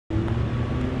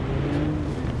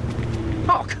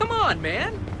come on,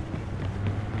 man.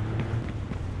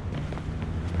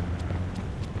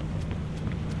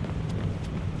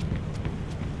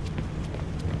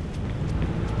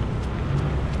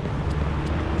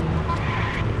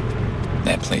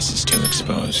 That place is too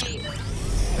exposed.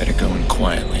 Better go in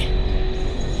quietly.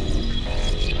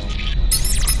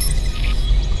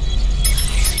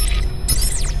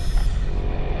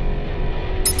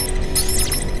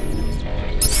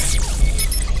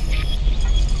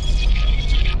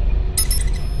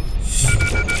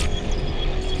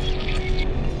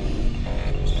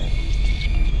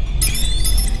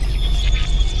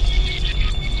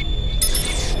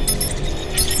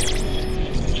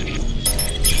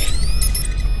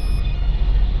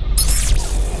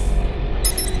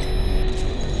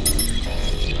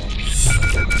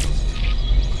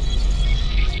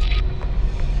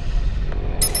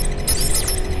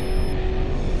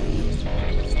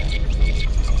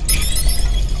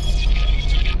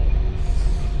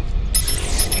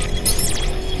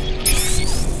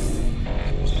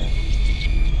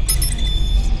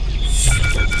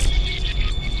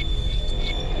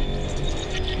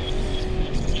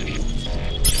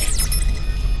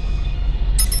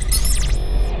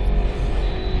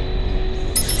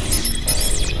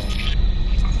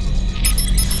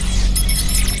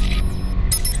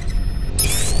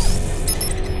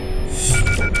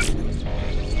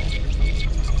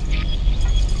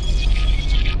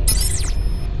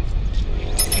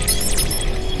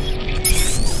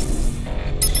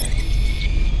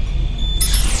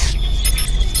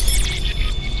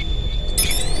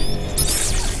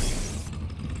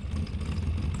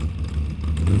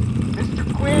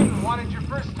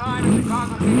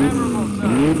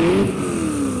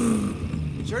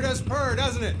 Sure does purr,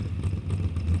 doesn't it?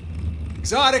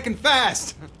 Exotic and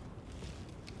fast.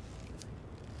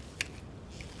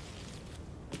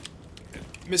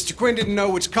 Mr. Quinn didn't know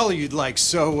which color you'd like,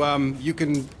 so, you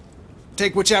can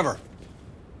take whichever.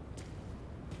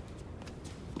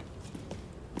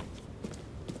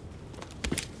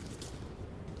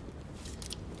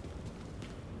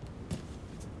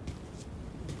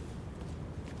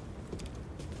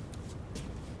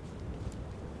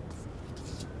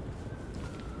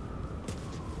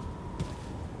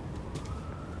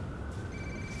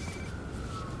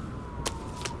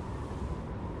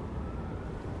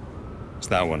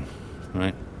 That one,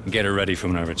 right? Get her ready for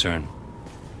when I return.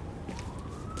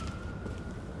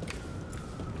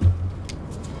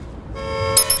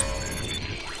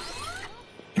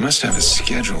 He must have a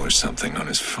schedule or something on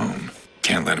his phone.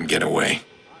 Can't let him get away.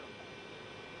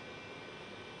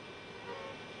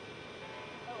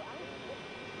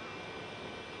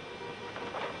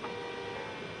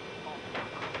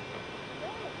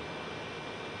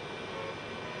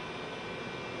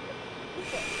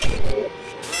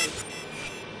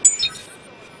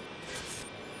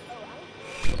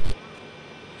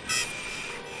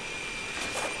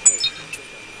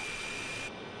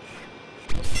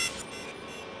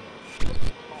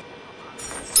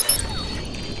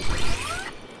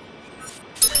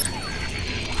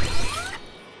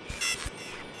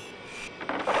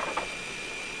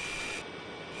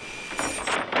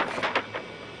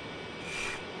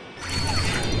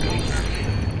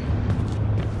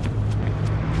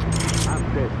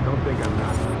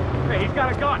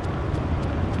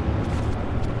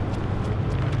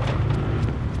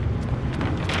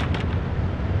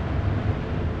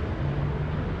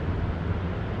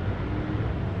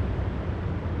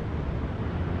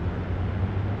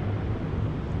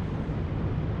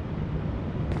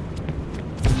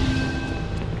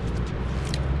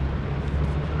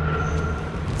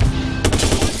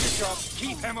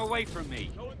 Keep him away from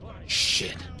me.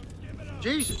 Shit.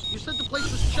 Jesus, you said the place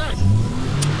was checked.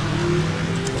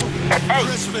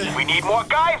 Hey, we need more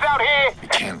guys out here. We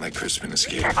can't let Crispin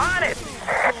escape. On it.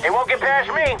 They won't get past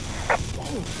me.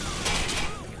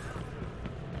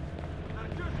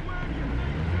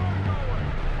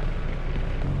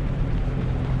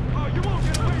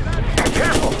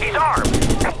 Careful, he's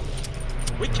armed.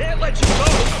 We can't let you go.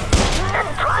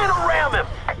 Try to ram him.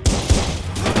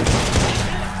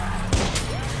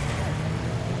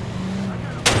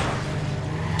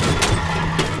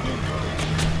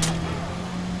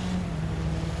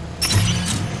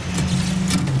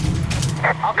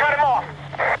 I'll cut him off.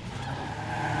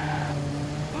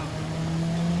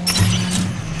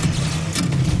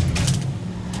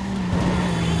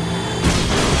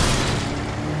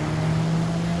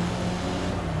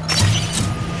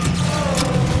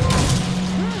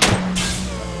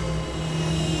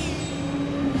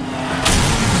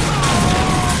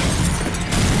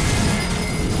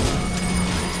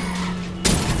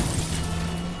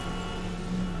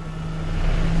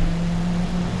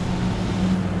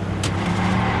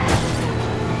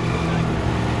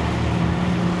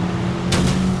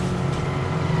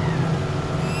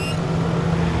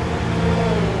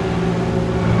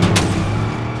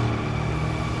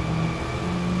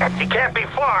 He can't be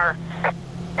far.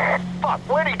 Fuck,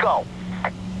 where'd he go?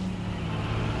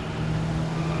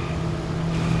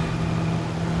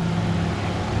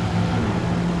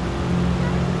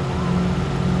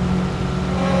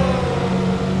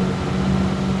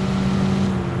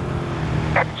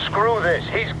 Screw this,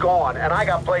 he's gone, and I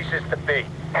got places to be.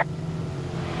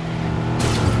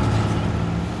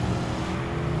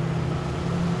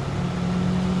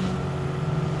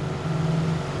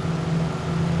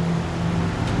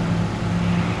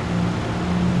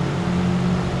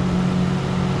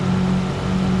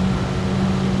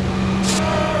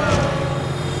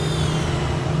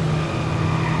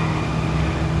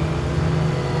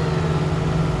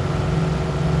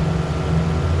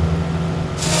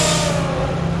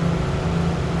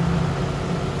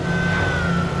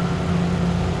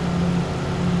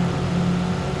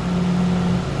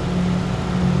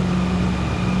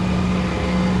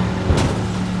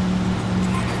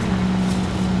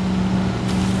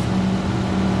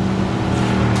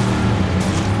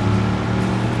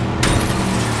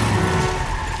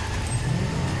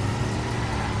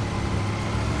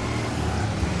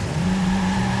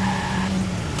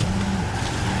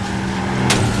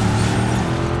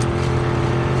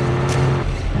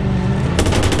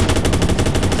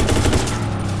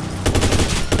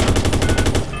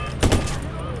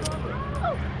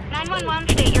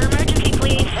 State your emergency,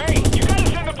 please. Hey, you gotta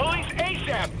send the police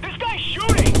ASAP! This guy's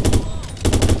shooting!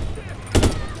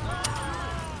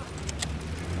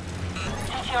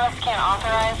 CTOS can't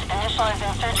authorize.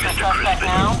 Initializing search for suspect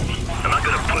now. I'm not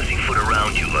gonna pussyfoot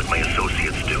around you like my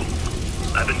associates do.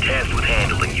 I've been tasked with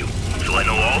handling you, so I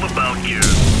know all about your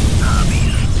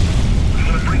hobbies. You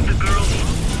wanna break the girls?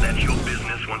 That's your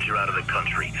business once you're out of the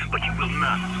country, but you will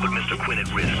not put Mr. Quinn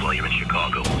at risk while you're in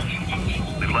Chicago.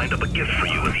 We've lined up a gift for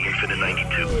you in the Infinite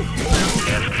 92.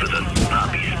 Ask for the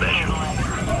Poppy Special.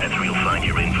 That's where you'll find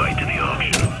your invite to the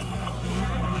auction.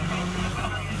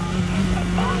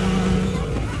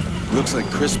 Looks like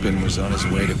Crispin was on his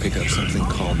way to pick up something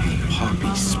called the Poppy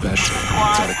Special.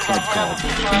 It's at a club called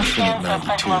Infinite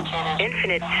 92.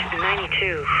 Infinite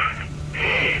 92.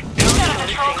 We've got a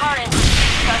patrol car in.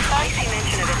 I see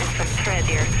mention of it in some thread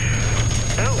here.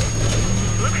 Oh,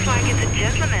 looks like it's a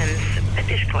gentleman's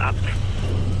fetish club.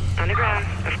 Underground,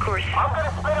 of course.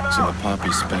 So the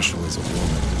Poppy Special is a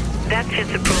woman. That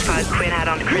fits the profile Quinn had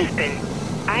on Crispin.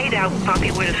 I doubt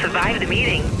Poppy would have survived the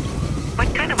meeting.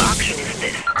 What kind of auction is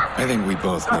this? I think we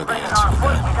both know the answer to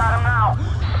that.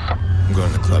 I'm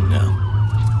going to the club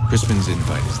now. Crispin's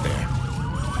invite is there.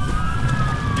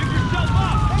 Give yourself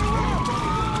up!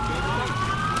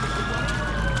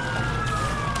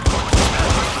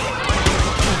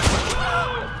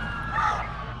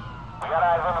 We got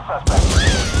eyes on the suspect.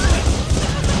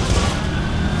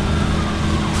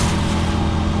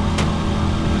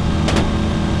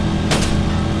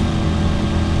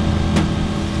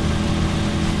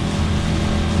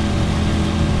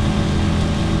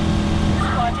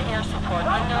 Squad to air support.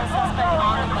 Unknown suspect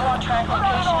on the move. Track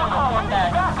location and report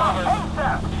back. Over.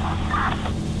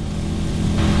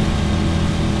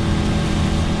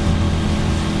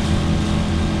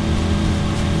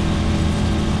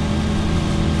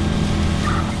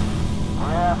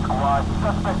 Yeah, squad.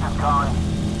 Suspect is gone.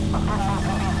 Let's get an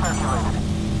APB circulated.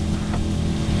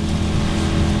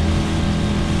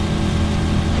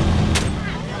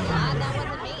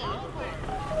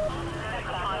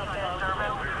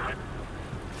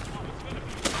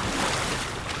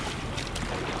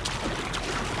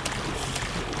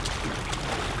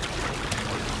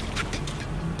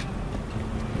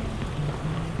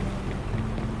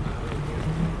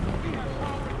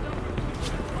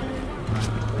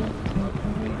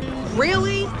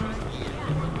 Really? Not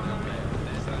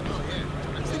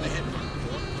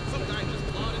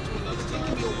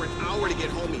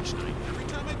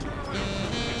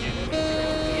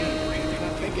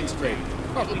thinking straight.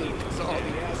 Probably it's all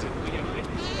the acid.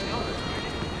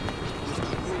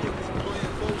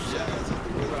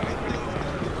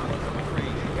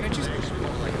 Can I just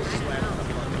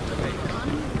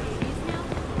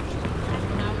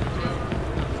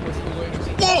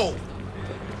Whoa!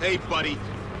 Hey, buddy.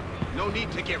 No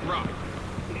need to get rocked.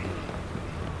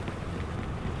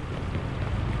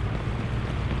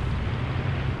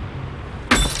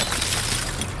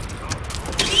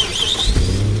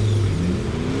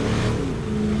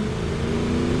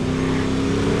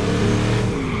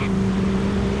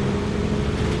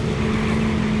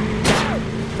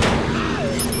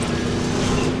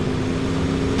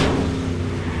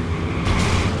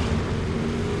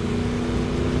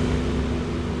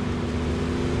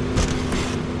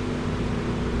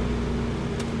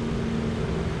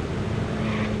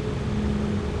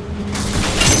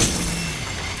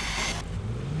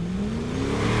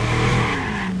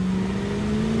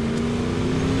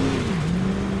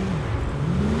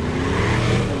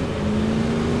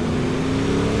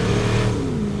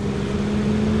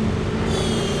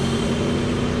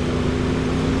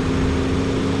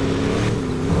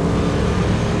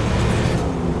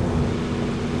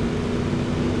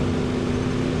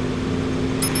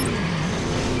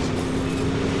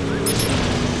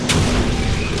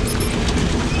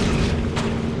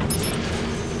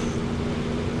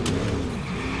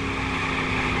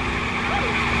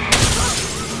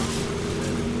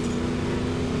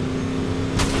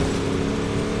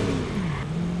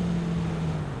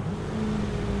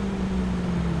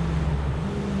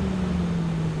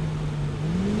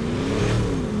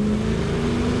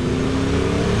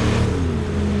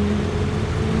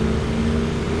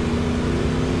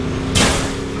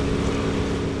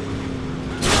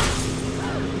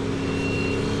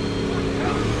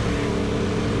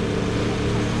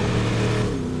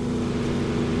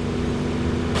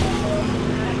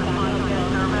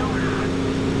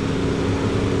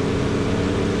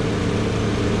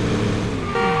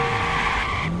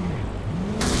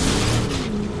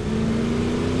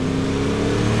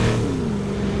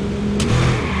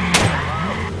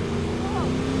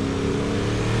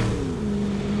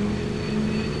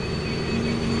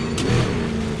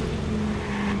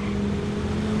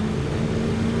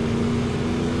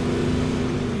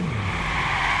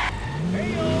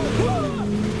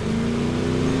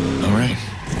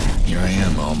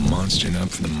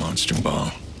 for the monster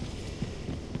ball.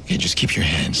 Okay, just keep your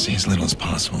hands, say as little as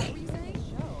possible.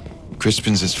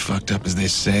 Crispin's as fucked up as they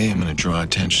say, I'm gonna draw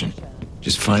attention.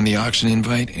 Just find the auction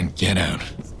invite and get out.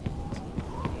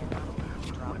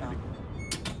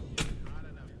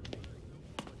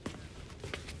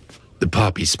 The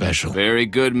Poppy Special. Very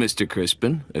good, Mr.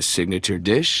 Crispin. A signature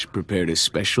dish prepared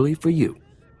especially for you.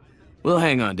 We'll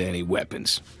hang on to any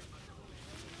weapons.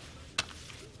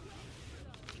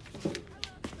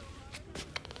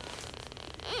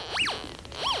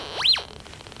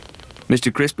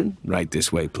 Mr. Crispin, right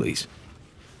this way, please.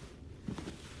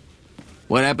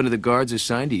 What happened to the guards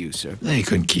assigned to you, sir? They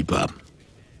couldn't keep up.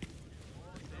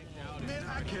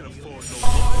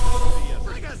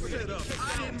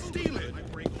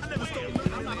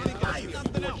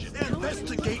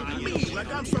 Investigating me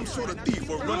like I'm some sort of thief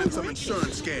or running some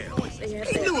insurance scam.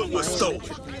 He knew it was stolen.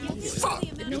 Fuck!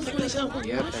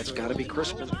 Yeah, that's gotta be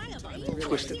Crispin.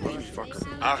 Twisted motherfucker.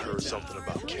 I heard something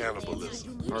about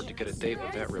cannibalism. Hard to get a date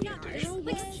with that reputation.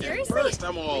 Like, seriously? First,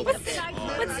 I'm all... What's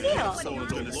the deal?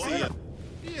 Someone's gonna see it.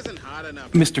 He isn't hot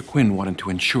enough. Mr. Quinn wanted to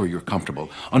ensure you're comfortable.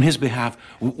 On his behalf,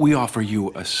 we offer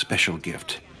you a special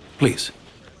gift. Please,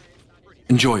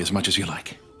 enjoy as much as you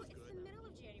like.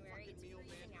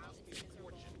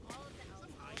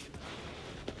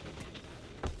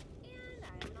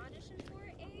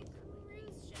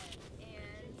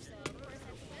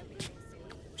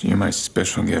 You're my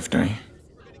special gift, are you?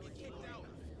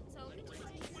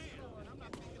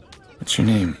 What's your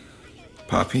name?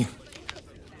 Poppy?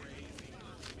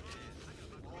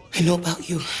 I know about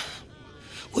you.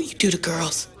 What you do to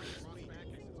girls.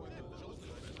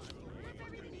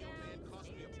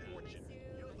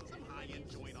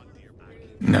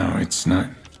 No, it's not.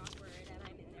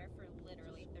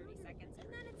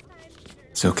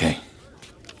 It's okay.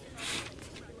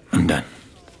 I'm done.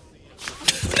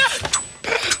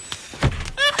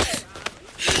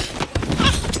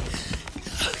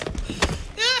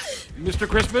 Mr.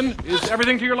 Crispin, is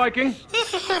everything to your liking?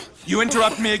 You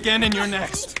interrupt me again and you're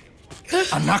next.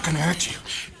 I'm not gonna hurt you.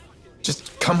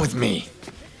 Just come with me.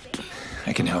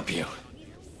 I can help you.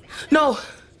 No.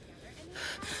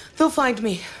 They'll find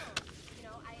me.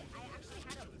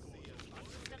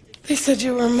 They said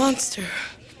you were a monster.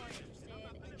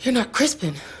 You're not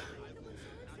Crispin,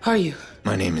 are you?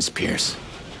 My name is Pierce.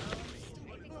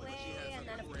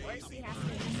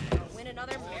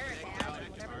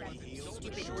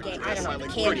 I don't know, the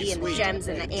candy and the gems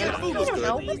and the animals. I don't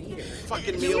know.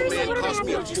 Fucking meal man cost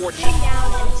me a fortune.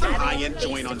 Some high-end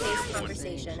joint on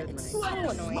conversation. It's so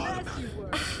annoying.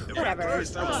 Whatever.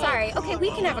 Sorry. Okay, we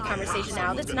can have a conversation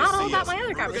now. That's not all about my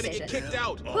other conversation. We're gonna get kicked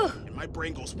out. And my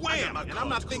brain goes wham, and I'm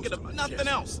not thinking of nothing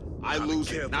else. I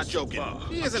lose it, not joking.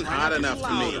 She isn't hot enough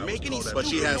for me, but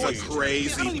she has a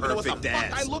crazy perfect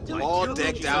ass. All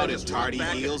decked out in tardy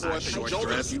heels and a short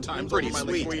dress. Pretty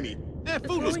sweet. That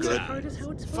food was good.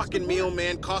 Fucking meal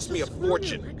man cost me a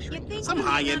fortune. Some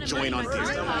high-end joint on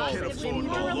Tuesday.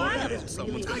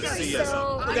 Someone's gonna see us.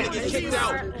 We're gonna get kicked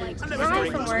out.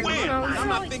 I'm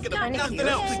not thinking of nothing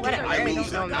else. I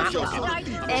lose it, not joking.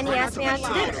 And he asked me out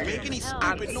to dinner.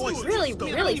 Really,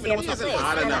 really fancy place.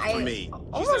 Hot enough for me,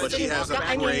 but she has a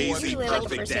crazy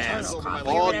perfect ass.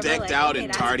 All decked out in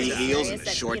tardy heels and a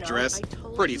short dress.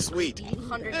 Pretty sweet.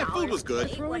 That food was good.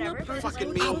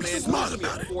 Fucking meal man Smart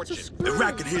about it. The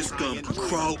racket his scum can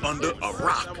crawl under a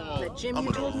rock. I'm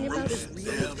gonna roast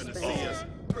them.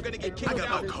 We're gonna get I kicked got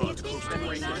out. my cards close to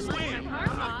me.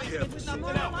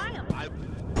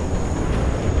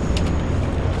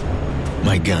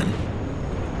 My gun.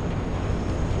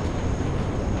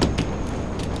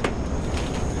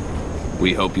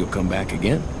 We hope you'll come back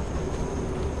again.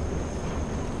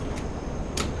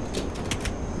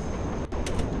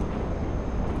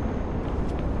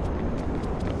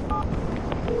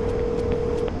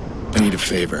 I need a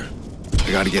favor.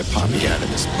 I gotta get Poppy out of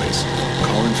this place.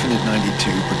 Call Infinite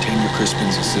 92, pretend you're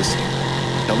Crispin's assistant.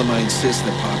 Tell them I insist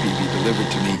that Poppy be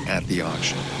delivered to me at the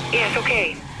auction. Yes,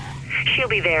 okay. She'll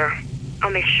be there.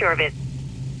 I'll make sure of it.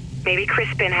 Maybe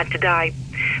Crispin had to die,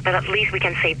 but at least we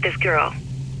can save this girl.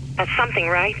 That's something,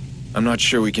 right? I'm not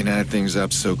sure we can add things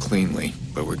up so cleanly,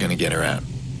 but we're gonna get her out.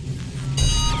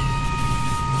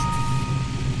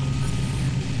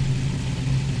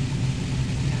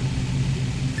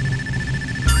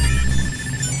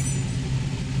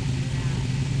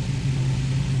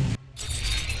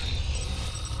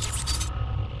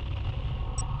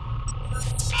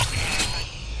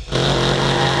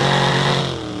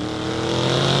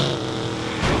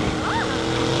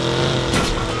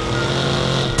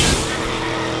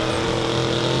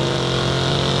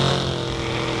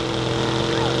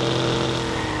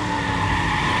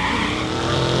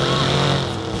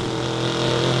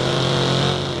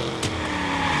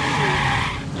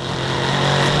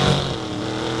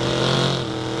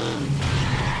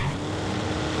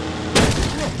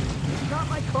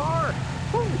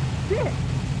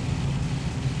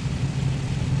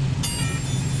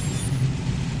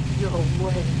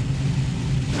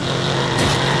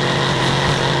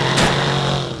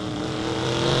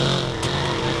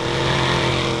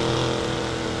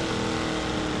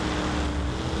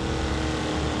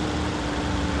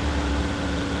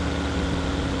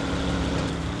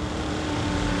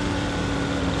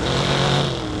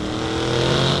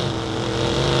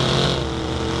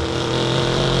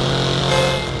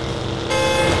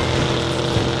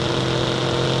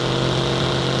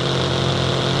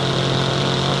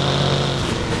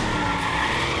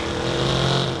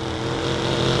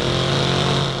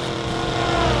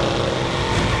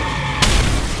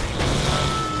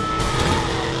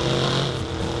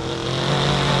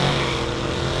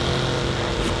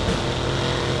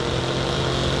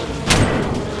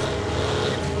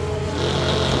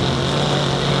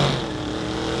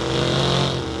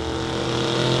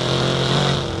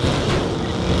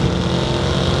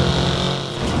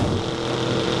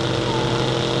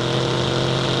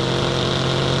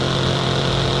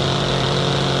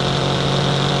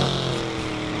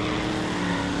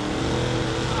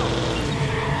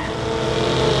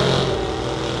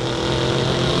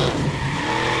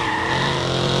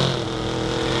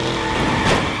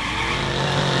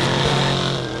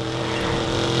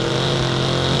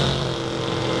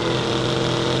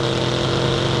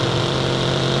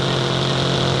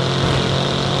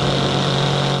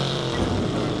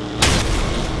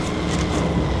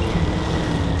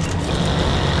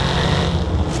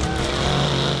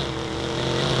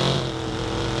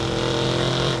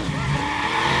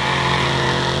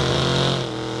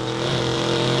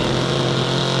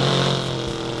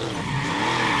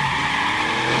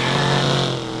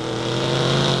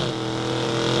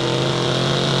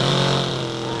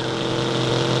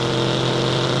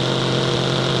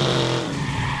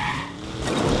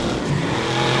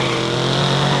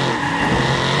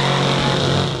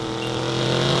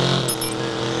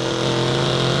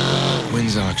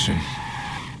 Auction.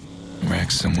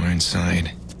 Rack's somewhere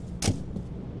inside.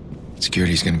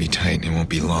 Security's gonna be tight, and it won't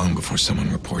be long before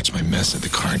someone reports my mess at the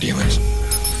car dealers.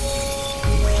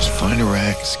 Just find a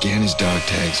rack, scan his dog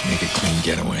tags, make a clean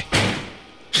getaway.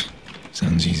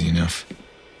 Sounds easy enough.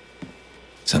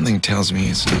 Something tells me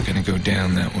it's not gonna go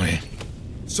down that way.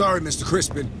 Sorry, Mr.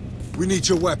 Crispin. We need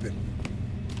your weapon.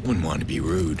 Wouldn't want to be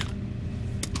rude.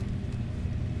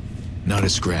 Not a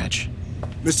scratch.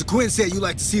 Mr. Quinn said you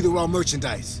like to see the raw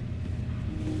merchandise.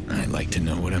 I'd like to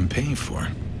know what I'm paying for.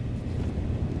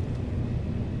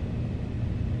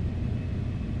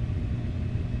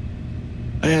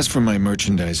 I asked for my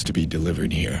merchandise to be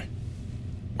delivered here.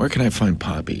 Where can I find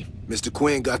Poppy? Mr.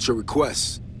 Quinn got your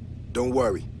request. Don't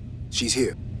worry. She's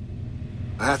here.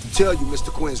 I have to tell you Mr.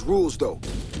 Quinn's rules, though.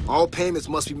 All payments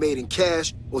must be made in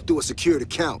cash or through a secured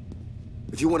account.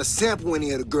 If you want to sample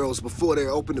any of the girls before they're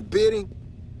open to bidding,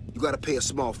 you gotta pay a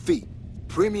small fee.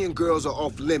 Premium girls are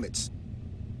off limits.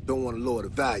 Don't want to lower the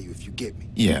value if you get me.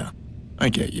 Yeah, I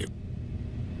get you.